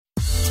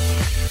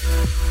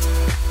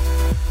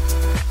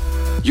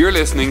You're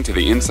listening to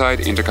the Inside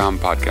Intercom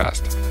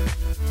podcast.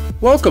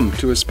 Welcome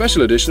to a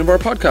special edition of our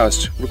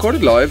podcast,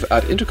 recorded live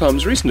at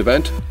Intercom's recent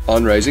event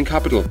on raising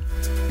capital.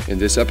 In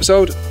this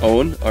episode,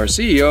 Owen, our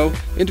CEO,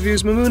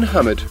 interviews Mamoon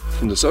Hamid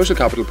from the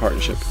SocialCapital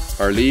Partnership,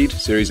 our lead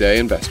Series A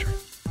investor.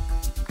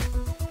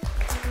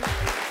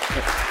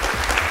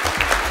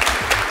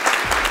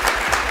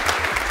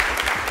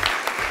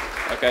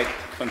 Okay,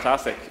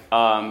 fantastic.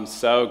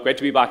 So great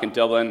to be back in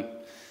Dublin.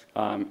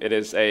 It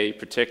is a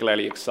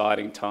particularly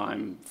exciting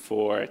time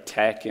for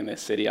tech in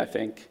this city, I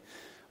think.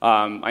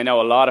 I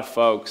know a lot of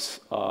folks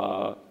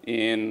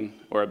in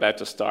or about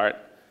to start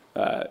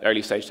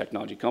early stage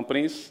technology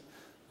companies.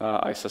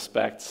 I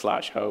suspect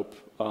 / hope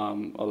a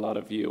lot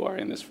of you are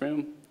in this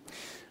room.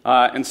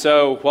 And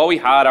so while we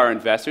had our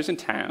investors in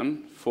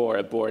town for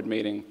a board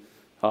meeting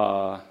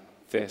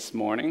this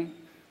morning,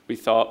 we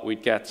thought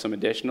we'd get some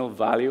additional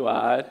value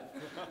add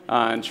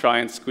and try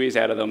and squeeze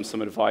out of them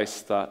some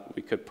advice that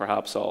we could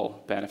perhaps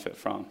all benefit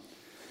from.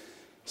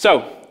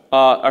 So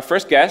our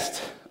first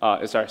guest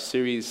is our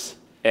Series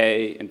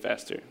A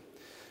investor.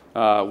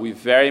 We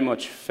very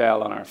much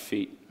fell on our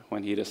feet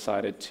when he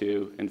decided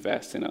to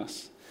invest in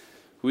us.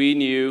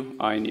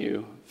 I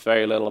knew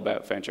very little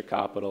about venture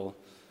capital,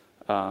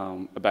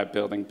 about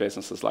building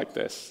businesses like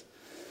this.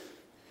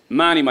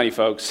 Many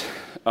folks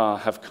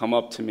have come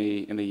up to me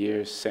in the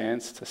years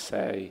since to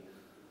say,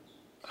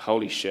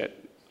 holy shit,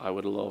 I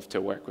would love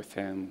to work with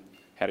him.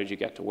 How did you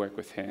get to work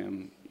with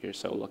him? You're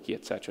so lucky,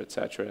 etc.,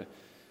 etc.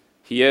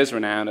 He is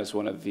renowned as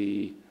one of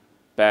the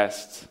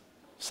best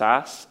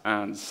SaaS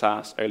and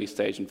SaaS early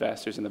stage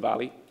investors in the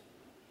Valley.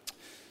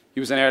 He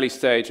was an early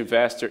stage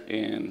investor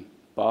in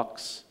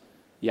Box,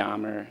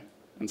 Yammer,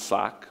 and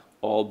Slack,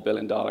 all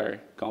billion-dollar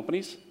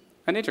companies,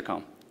 and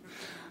Intercom,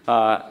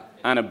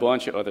 and a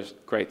bunch of other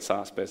great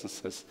SaaS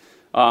businesses.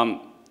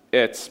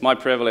 It's my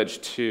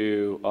privilege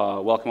to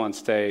welcome on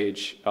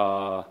stage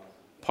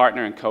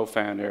partner and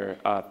co-founder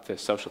at the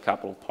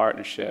SocialCapital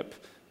Partnership,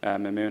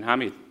 Mamoon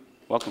Hamid.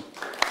 Welcome.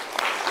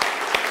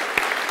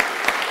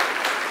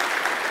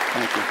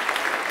 Thank you.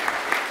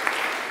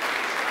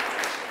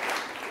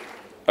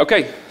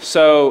 Okay,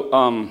 so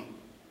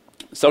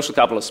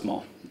SocialCapital is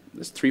small.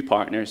 There's 3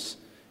 partners.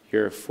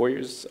 You're 4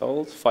 years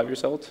old, 5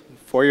 years old?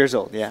 4 years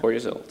old, yeah. 4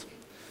 years old.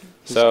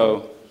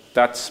 So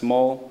that's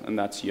small and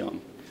that's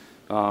young.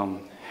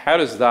 How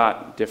does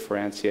that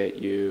differentiate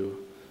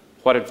you?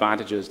 What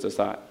advantages does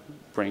that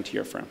bring to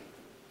your firm?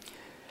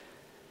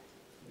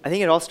 I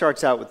think it all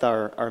starts out with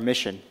our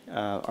mission.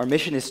 Our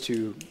mission is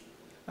to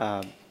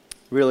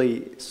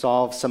really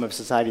solve some of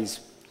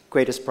society's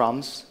greatest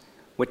problems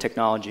with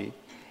technology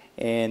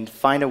and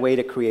find a way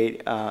to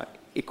create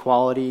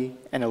equality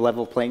and a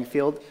level playing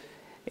field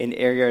in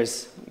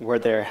areas where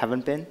there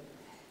haven't been.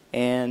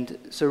 And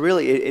so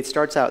really it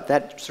starts out,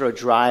 that sort of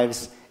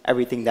drives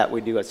everything that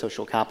we do at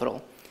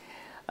SocialCapital.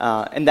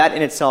 And that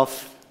in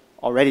itself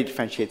already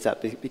differentiates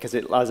us because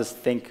it allows us to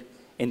think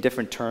in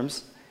different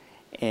terms,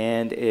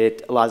 and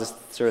it allows us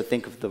to sort of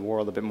think of the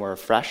world a bit more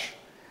fresh.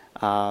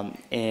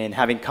 And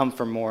having come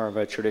from more of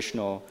a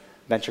traditional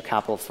venture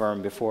capital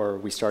firm before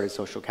we started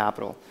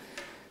SocialCapital.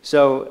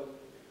 So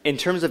in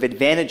terms of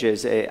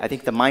advantages, I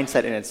think the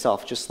mindset in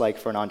itself, just like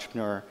for an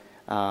entrepreneur,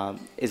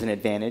 is an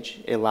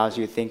advantage. It allows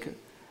you to think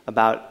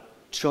about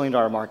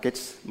trillion-dollar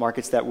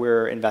markets that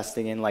we're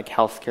investing in, like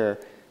healthcare,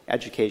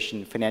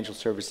 education, financial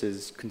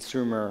services,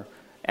 consumer,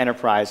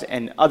 enterprise,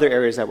 and other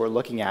areas that we're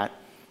looking at,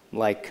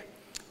 like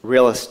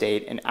real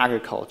estate and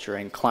agriculture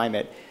and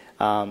climate,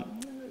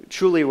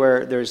 truly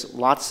where there's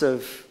lots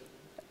of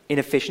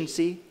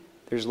inefficiency,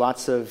 there's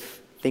lots of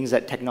things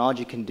that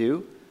technology can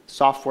do,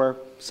 software,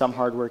 some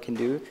hardware can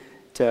do,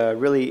 to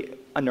really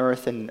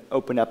unearth and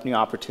open up new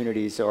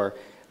opportunities or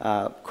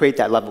create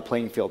that level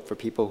playing field for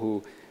people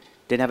who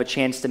didn't have a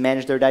chance to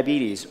manage their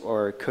diabetes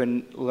or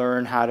couldn't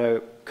learn how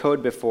to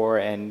code before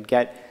and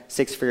get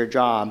 6-figure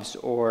jobs,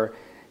 or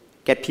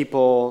get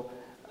people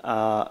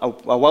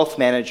a wealth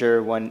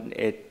manager when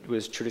it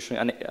was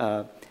traditionally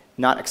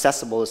not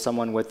accessible to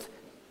someone with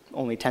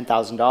only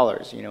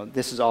 $10,000. You know,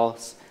 these are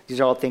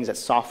all things that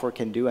software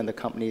can do and the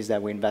companies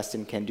that we invest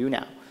in can do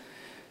now.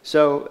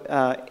 So,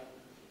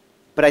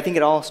 but I think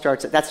it all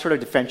starts, that sort of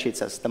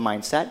differentiates us, the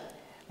mindset,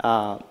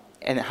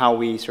 and how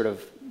we sort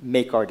of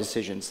make our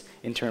decisions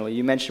internally.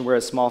 You mentioned we're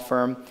a small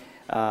firm.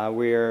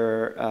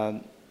 We're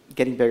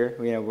getting bigger.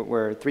 You know,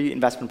 we're 3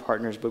 investment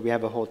partners, but we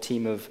have a whole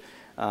team of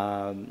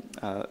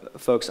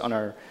folks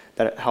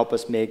that help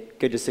us make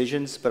good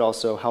decisions, but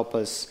also help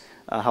us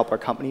help our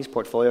companies,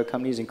 portfolio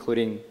companies,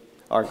 including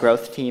our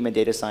growth team and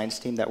data science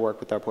team that work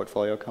with our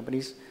portfolio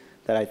companies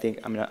that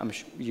I'm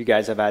sure you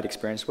guys have had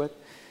experience with.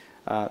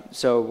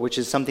 Which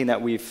is something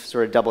that we've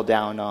sort of doubled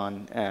down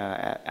on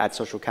at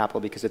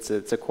SocialCapital, because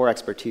it's a core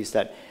expertise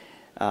that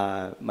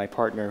my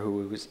partner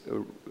who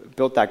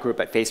built that group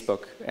at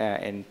Facebook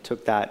and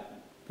took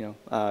that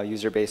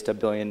user base to 1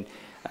 billion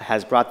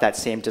has brought that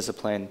same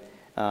discipline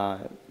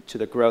to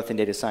the growth and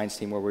data science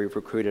team, where we've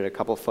recruited a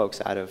couple folks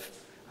out of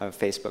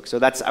Facebook. So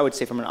that's, I would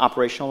say, from an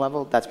operational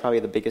level, that's probably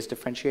the biggest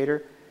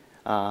differentiator.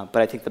 But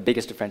I think the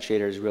biggest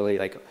differentiator is really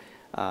like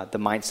the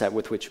mindset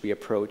with which we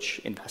approach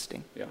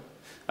investing. Yeah.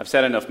 I've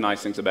said enough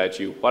nice things about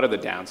you. What are the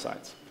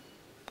downsides?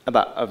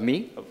 Of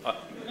me?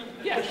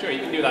 Yeah, sure, you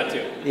can do that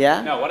too.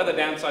 Yeah? No, what are the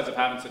downsides of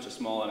having such a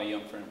small and a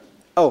young firm?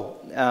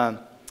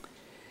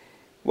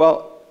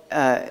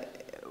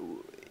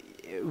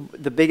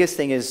 The biggest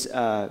thing is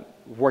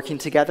working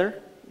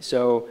together.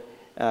 So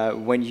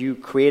when you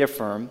create a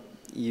firm,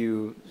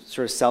 you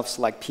sort of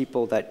self-select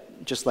people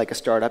that, just like a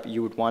startup,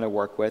 you would want to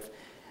work with.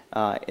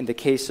 In the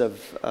case of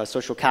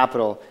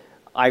SocialCapital,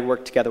 I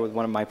worked together with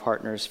one of my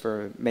partners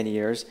for many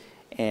years,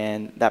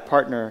 and that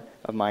partner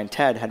of mine,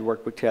 Ted, had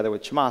worked together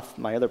with Chamath,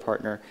 my other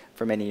partner,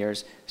 for many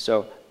years.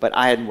 But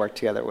I hadn't worked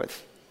together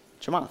with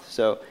Chamath.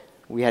 So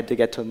we had to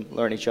get to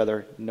learn each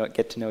other,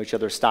 get to know each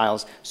other's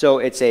styles. So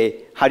it's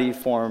how do you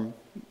form,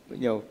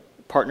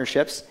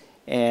 partnerships?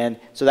 And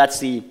so that's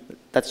the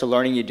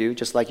learning you do,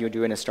 just like you would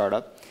do in a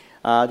startup.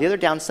 The other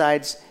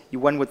downsides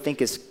one would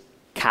think is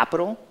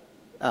capital,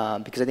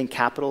 because I think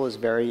capital is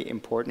very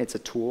important. It's a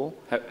tool.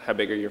 How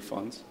big are your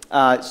funds?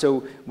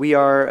 So we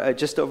are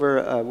just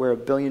over, we're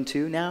 $1.2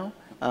 billion now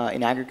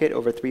in aggregate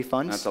over 3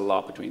 funds. That's a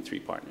lot between 3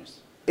 partners.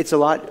 It's a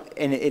lot,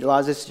 and it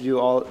allows us to do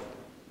all,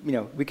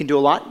 we can do a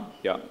lot.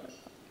 Yeah.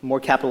 More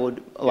capital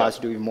would allow us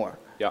to do even more.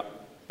 Yeah,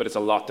 but it's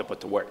a lot to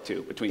put to work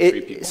too between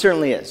 3 people. It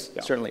certainly is.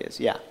 Yeah. Certainly is.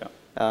 Yeah.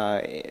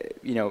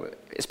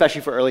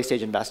 Especially for early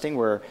stage investing,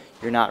 where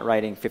you're not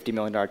writing $50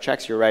 million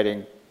checks, you're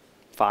writing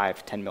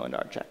 $5-10 million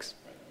checks.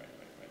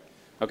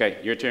 Okay,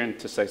 your turn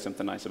to say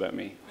something nice about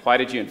me. Why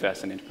did you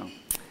invest in Intercom?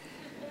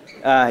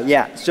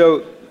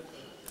 So,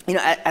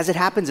 as it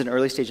happens in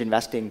early stage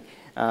investing,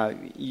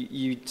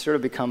 you sort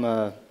of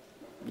become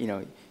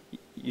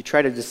you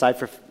try to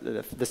decipher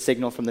the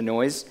signal from the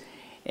noise.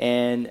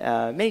 And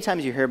many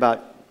times you hear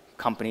about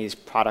companies,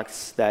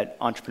 products that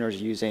entrepreneurs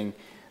are using.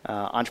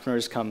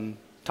 Entrepreneurs come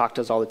talk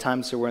to us all the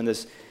time, so we're in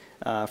this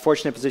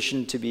fortunate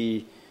position to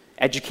be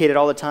educated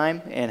all the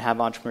time and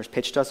have entrepreneurs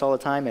pitch to us all the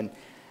time. And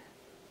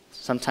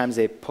sometimes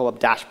they pull up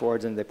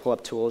dashboards and they pull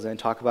up tools and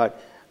talk about,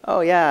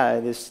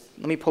 let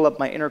me pull up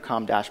my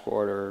Intercom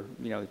dashboard, or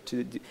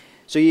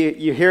so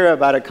you hear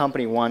about a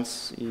company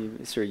once,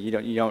 you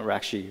don't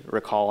actually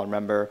recall and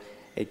remember.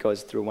 It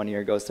goes through one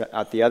ear, goes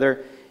out the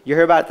other. You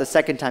hear about it the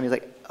second time, you're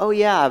like,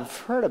 I've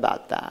heard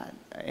about that,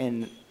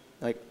 and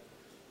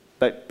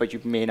but you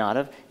may not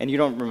have, and you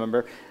don't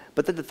remember.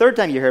 But then the third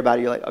time you hear about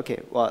it, you're like, okay,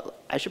 well,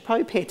 I should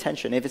probably pay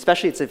attention,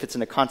 especially if it's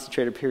in a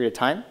concentrated period of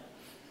time.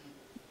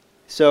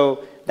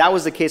 So that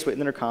was the case with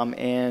Intercom,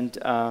 and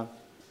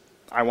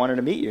I wanted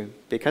to meet you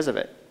because of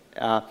it.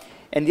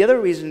 And the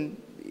other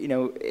reason,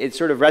 it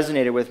sort of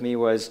resonated with me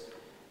was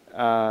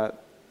I'd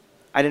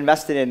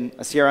invested in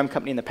a CRM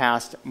company in the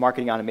past,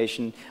 marketing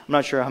automation. I'm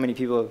not sure how many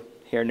people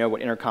here know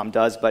what Intercom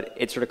does, but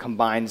it sort of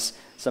combines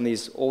some of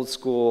these old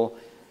school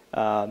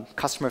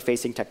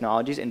customer-facing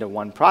technologies into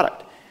one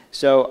product.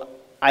 So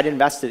I'd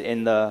invested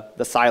in the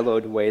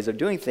siloed ways of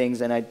doing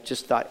things, and I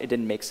just thought it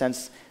didn't make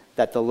sense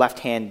that the left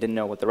hand didn't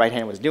know what the right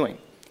hand was doing.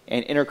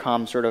 And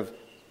Intercom sort of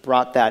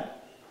brought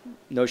that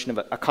notion of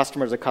a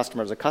customer is a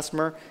customer is a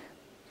customer,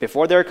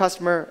 before they're a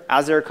customer,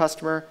 as they're a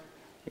customer,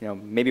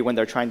 maybe when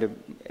they're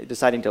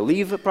deciding to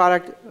leave a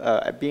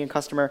product, being a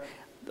customer.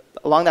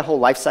 Along that whole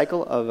life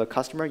cycle of a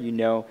customer,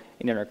 in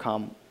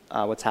Intercom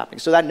what's happening.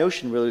 So that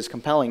notion really was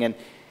compelling. And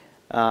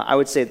I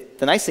would say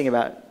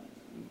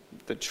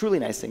the truly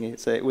nice thing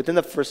is that within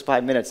the first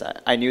 5 minutes,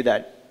 I knew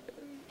that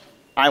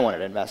I wanted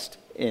to invest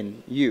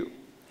in you,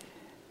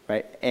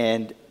 right?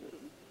 And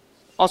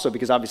also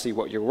because obviously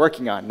what you're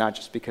working on, not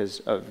just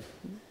because of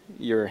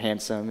you're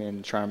handsome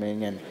and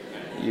charming and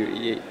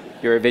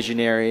you're a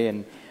visionary,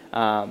 and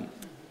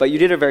but you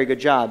did a very good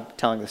job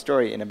telling the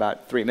story in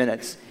about 3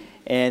 minutes.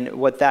 And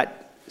what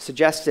that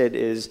suggested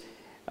is,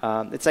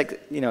 it's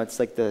like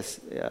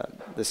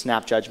the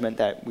snap judgment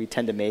that we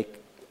tend to make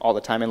all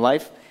the time in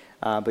life,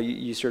 but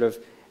you sort of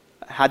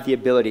had the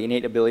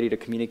innate ability to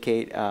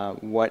communicate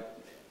what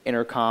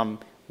Intercom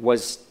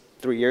was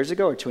 3 years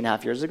ago or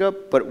 2.5 years ago,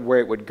 but where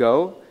it would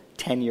go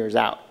 10 years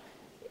out,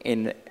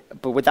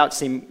 but without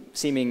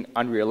seeming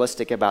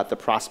unrealistic about the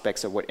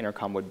prospects of what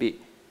Intercom would be.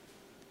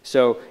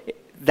 So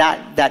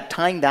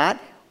tying that,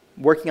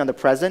 working on the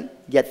present,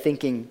 yet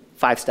thinking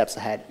 5 steps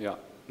ahead. Yeah,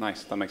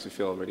 nice. That makes me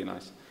feel really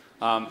nice.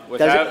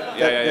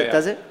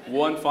 Does it?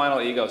 One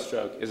final ego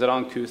stroke. Is it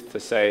uncouth to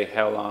say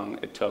how long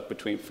it took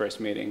between first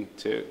meeting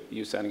to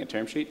you sending a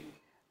term sheet?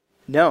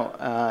 No,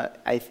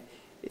 I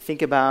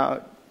think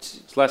about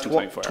it's less than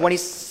 24 hours.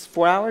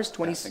 24 hours?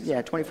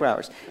 24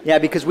 hours. Yeah,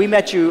 because we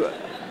met you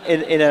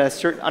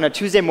on a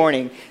Tuesday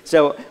morning.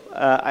 So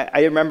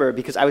I remember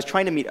because I was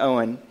trying to meet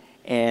Owen,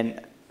 and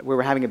we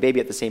were having a baby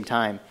at the same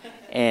time,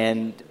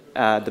 and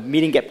the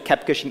meeting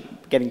kept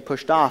getting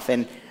pushed off,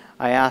 and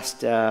I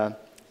asked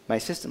my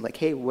assistant, like,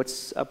 hey,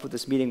 what's up with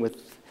this meeting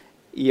with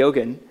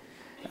Yogan?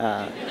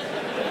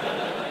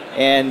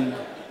 And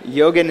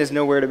Yogan is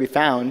nowhere to be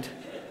found.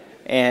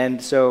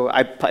 And so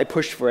I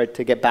pushed for it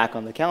to get back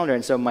on the calendar.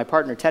 And so my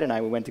partner, Ted, and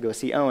I, we went to go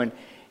see Owen.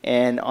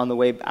 And on the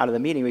way out of the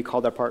meeting, we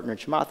called our partner,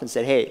 Chamath, and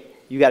said, hey,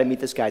 you got to meet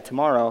this guy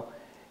tomorrow.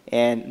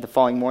 And the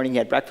following morning, he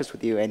had breakfast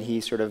with you, and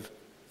he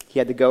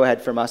had the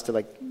go-ahead from us to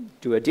like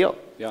do a deal.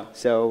 Yeah.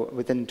 So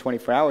within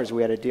 24 hours,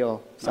 we had a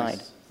deal signed.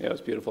 Nice. Yeah, it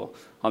was beautiful.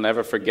 I'll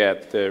never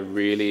forget the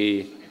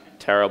really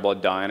terrible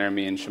diner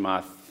me and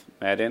Shamath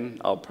met in.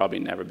 I'll probably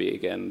never be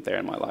again there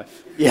in my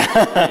life.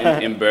 Yeah.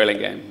 in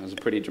Burlingame. It was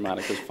pretty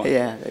dramatic. It was fun.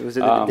 Yeah, it was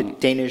the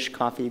Danish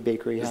coffee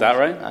bakery house. Is that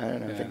right? I don't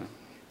know.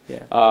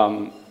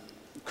 Yeah.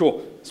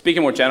 Cool.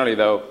 Speaking more generally,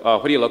 though,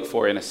 what do you look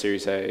for in a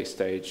Series A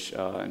stage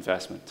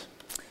investment?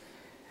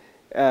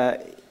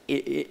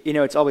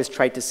 It's always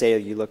trite to say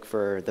you look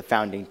for the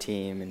founding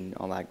team and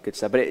all that good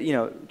stuff.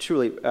 But,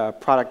 truly,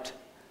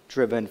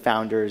 product-driven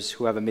founders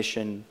who have a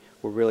mission,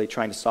 who are really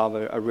trying to solve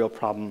a real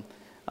problem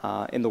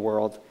in the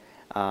world,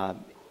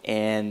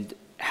 and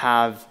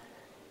have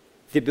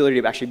the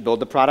ability to actually build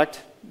the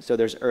product. So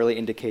there's early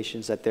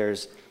indications that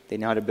they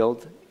know how to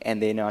build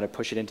and they know how to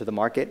push it into the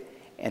market.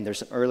 And there's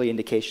some early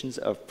indications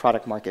of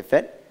product market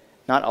fit.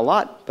 Not a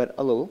lot, but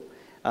a little.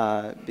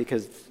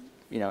 Because,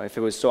 if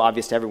it was so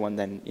obvious to everyone,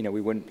 then,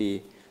 we wouldn't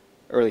be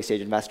early stage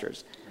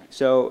investors. Right.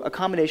 So a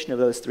combination of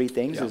those three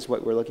things is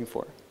what we're looking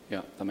for.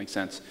 Yeah, that makes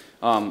sense.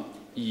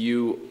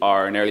 You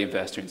are an early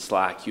investor in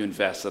Slack. You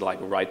invested like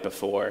right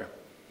before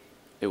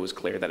it was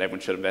clear that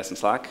everyone should invest in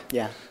Slack.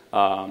 Yeah.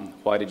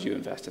 Why did you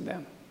invest in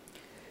them?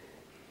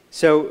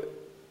 So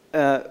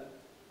I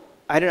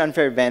had an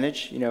unfair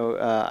advantage.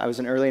 I was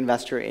an early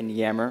investor in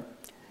Yammer.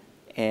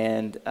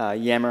 And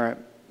Yammer,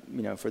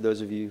 for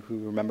those of you who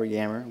remember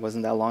Yammer,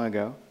 wasn't that long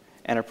ago,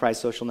 enterprise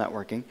social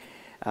networking.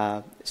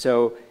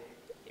 So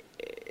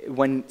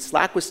when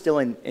Slack was still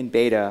in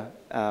beta,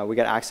 we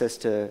got access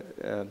to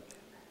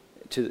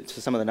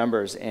some of the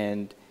numbers.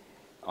 And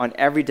on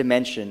every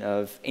dimension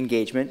of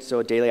engagement,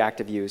 so daily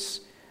active use,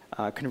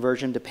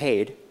 conversion to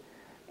paid,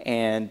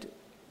 and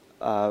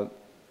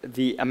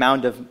the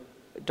amount of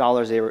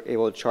dollars they were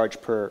able to charge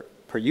per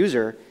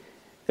user,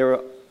 there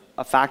were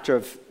a factor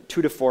of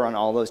 2 to 4 on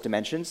all those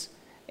dimensions.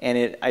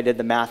 And I did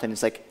the math, and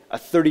it's like a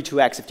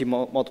 32x if you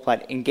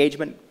multiplied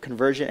engagement,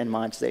 conversion, and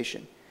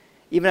monetization.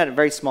 Even at a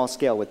very small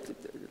scale with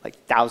like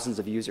thousands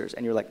of users.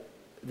 And you're like,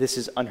 this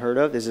is unheard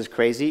of. This is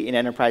crazy. In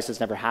enterprise, this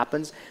never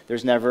happens.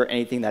 There's never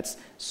anything that's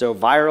so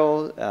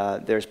viral.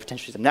 There's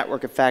potentially some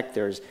network effect.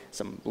 There's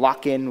some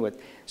lock-in with.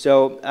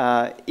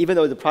 So even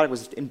though the product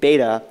was in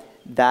beta,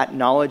 that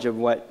knowledge of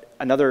what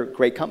another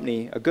great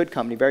company, a good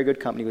company, very good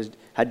company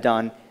had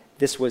done,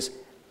 this was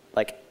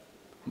like,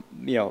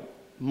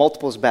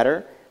 multiples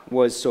better,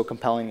 was so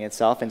compelling in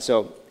itself. And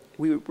so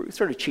we were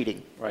sort of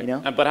cheating. Right.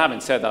 But having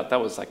said that, that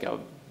was like a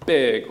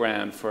big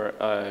round for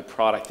a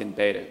product in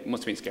beta. It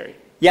must have been scary.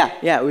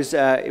 Yeah. It was.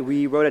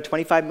 We wrote a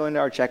 $25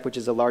 million check, which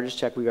is the largest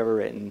check we've ever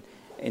written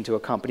into a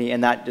company,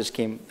 and that just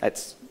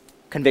that's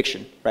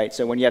conviction, right?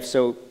 So when you have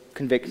so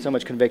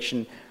much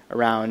conviction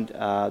around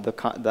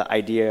the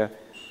idea,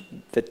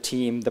 the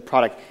team, the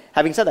product.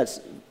 Having said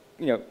that,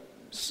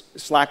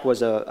 Slack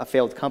was a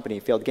failed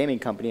gaming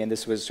company, and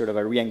this was sort of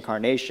a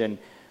reincarnation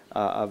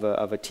of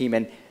a team.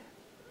 And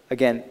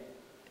again,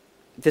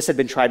 this had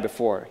been tried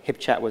before.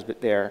 HipChat was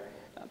there.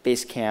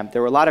 Basecamp.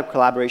 There were a lot of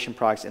collaboration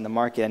products in the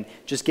market, and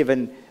just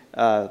given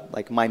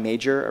like my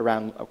major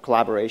around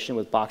collaboration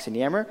with Box and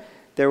Yammer,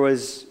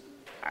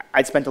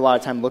 I'd spent a lot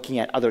of time looking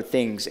at other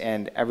things,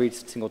 and every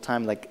single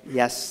time like,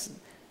 yes,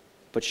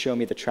 but show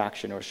me the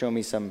traction or show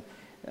me some,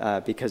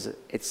 because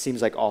it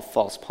seems like all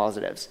false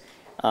positives.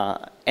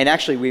 And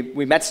actually,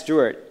 we met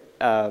Stuart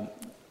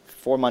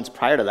 4 months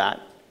prior to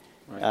that.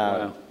 Right.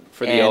 Wow.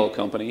 For the old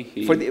company?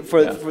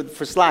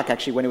 For Slack,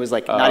 actually, when it was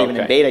like not even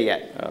in beta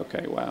yet.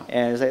 Okay, wow.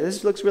 And I was like,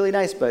 this looks really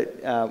nice, but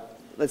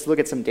let's look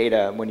at some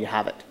data when you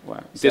have it.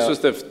 Wow. So, this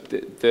was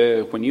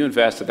when you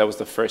invested, that was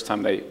the first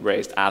time they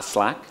raised as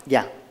Slack?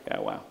 Yeah. Yeah,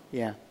 wow.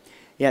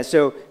 Yeah,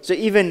 so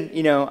even,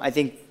 I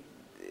think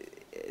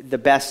the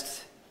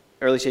best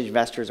early stage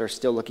investors are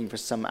still looking for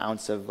some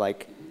ounce of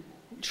like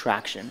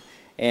traction.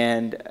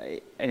 And,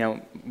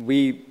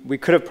 we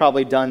could have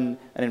probably done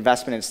an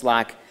investment in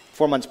Slack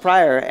 4 months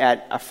prior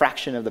at a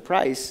fraction of the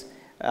price,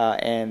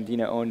 and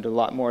owned a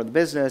lot more of the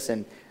business,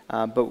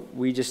 but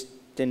we just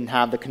didn't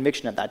have the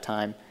conviction at that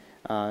time,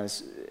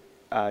 because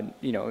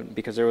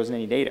there wasn't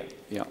any data.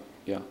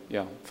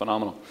 Yeah,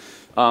 phenomenal.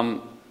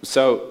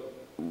 So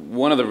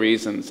one of the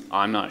reasons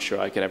I'm not sure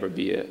I could ever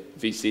be a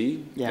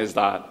VC is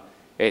that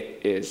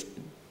it is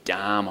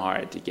damn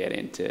hard to get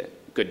into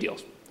good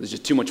deals. There's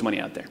just too much money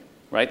out there,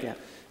 right? Yeah.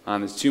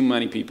 There's too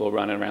many people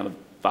running around the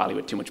valley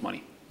with too much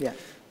money. Yeah.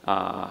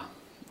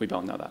 We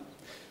both know that.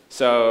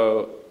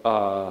 So,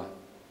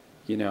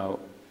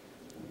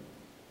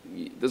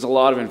 there's a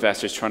lot of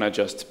investors trying to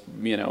just,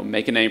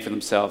 make a name for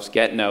themselves,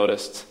 get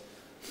noticed.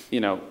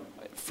 In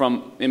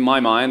my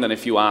mind, and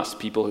if you ask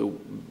people who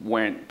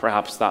weren't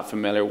perhaps that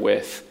familiar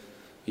with,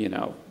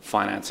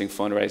 financing,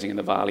 fundraising in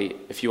the Valley,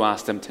 if you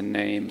ask them to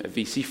name a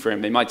VC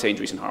firm, they might say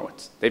Andreessen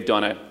Horowitz. They've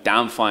done a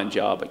damn fine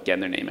job at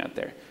getting their name out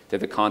there. They're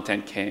the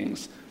content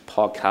kings,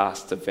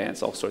 podcasts,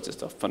 events, all sorts of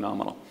stuff,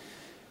 phenomenal.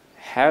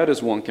 How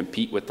does one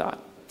compete with that?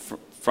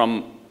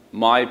 From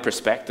my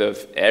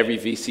perspective, every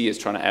VC is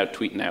trying to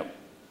out-tweet and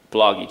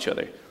out-blog each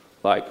other.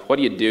 Like, what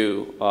do you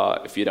do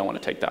if you don't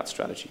want to take that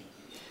strategy?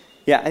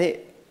 Yeah, I think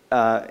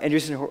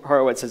Andreessen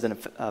Horowitz has done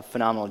a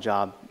phenomenal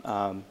job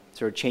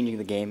sort of changing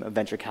the game of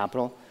venture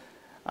capital.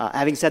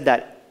 Having said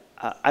that,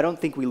 I don't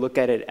think we look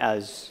at it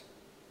as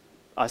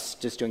us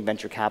just doing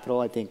venture capital.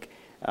 I think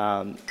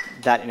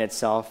that in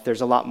itself,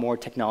 there's a lot more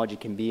technology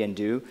can be and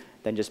do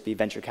than just be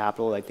venture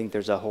capital. I think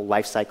there's a whole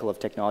life cycle of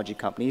technology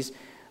companies.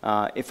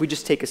 If we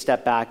just take a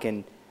step back,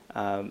 and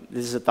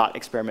this is a thought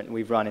experiment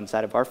we've run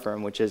inside of our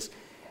firm, which is,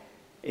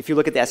 if you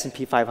look at the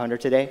S&P 500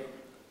 today,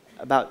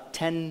 about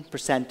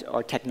 10%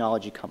 are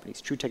technology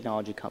companies, true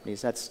technology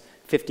companies. That's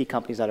 50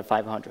 companies out of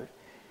 500.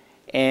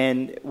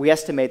 And we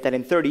estimate that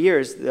in 30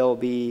 years, there will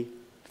be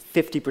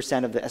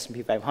 50% of the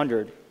S&P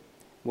 500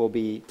 will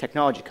be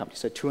technology companies,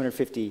 so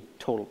 250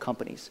 total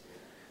companies.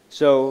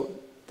 So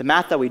the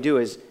math that we do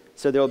is,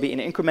 so there will be an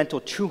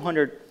incremental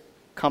 200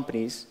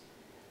 companies.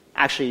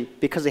 Actually,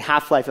 because the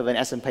half-life of an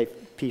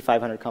S&P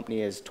 500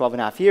 company is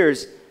 12.5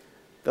 years,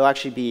 there'll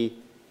actually be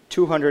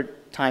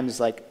 200 times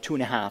like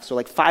 2.5, so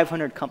like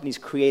 500 companies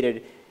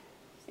created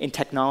in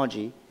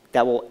technology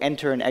that will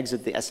enter and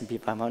exit the S&P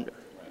 500.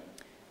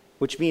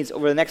 Which means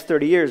over the next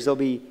 30 years, there'll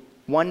be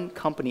one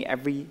company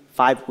every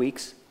 5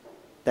 weeks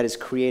that is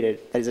created,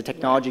 that is a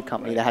technology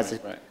company that has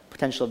the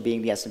potential of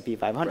being the S&P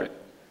 500.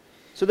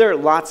 So there are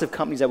lots of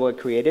companies that will get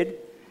created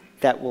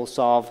that will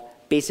solve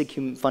basic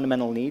human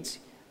fundamental needs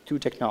through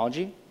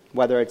technology,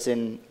 whether it's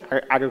in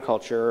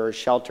agriculture or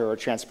shelter or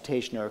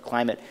transportation or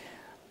climate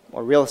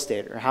or real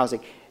estate or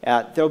housing.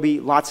 There'll be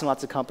lots and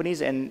lots of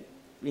companies, and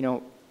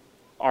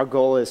our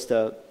goal is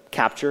to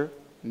capture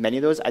many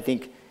of those. I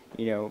think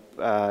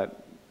Andreessen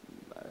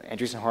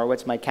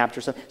Horowitz might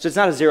capture some. So it's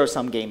not a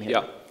zero-sum game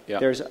here.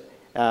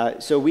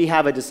 So we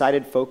have a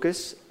decided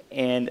focus,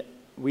 and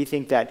we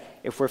think that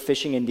if we're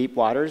fishing in deep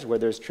waters where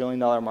there's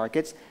trillion-dollar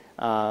markets,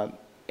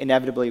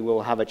 inevitably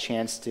we'll have a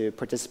chance to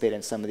participate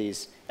in some of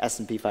these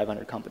S&P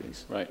 500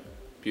 companies. Right.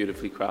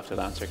 Beautifully crafted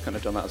answer. Couldn't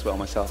have done that as well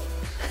myself,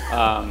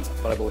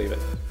 but I believe it.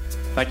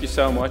 Thank you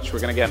so much. We're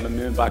going to get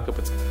Mamoon back up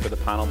for the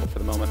panel, but for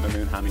the moment,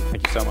 Mamoon, Hamid,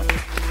 thank you so much.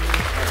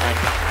 Thank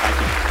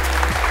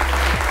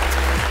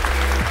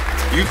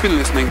you. You've been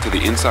listening to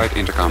the Inside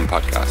Intercom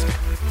podcast.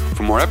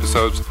 For more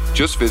episodes,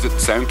 just visit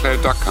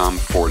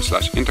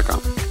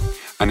soundcloud.com/intercom.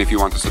 And if you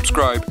want to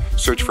subscribe,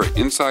 search for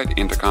Inside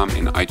Intercom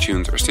in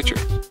iTunes or Stitcher.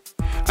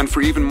 And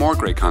for even more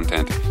great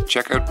content,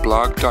 check out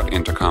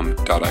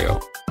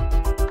blog.intercom.io.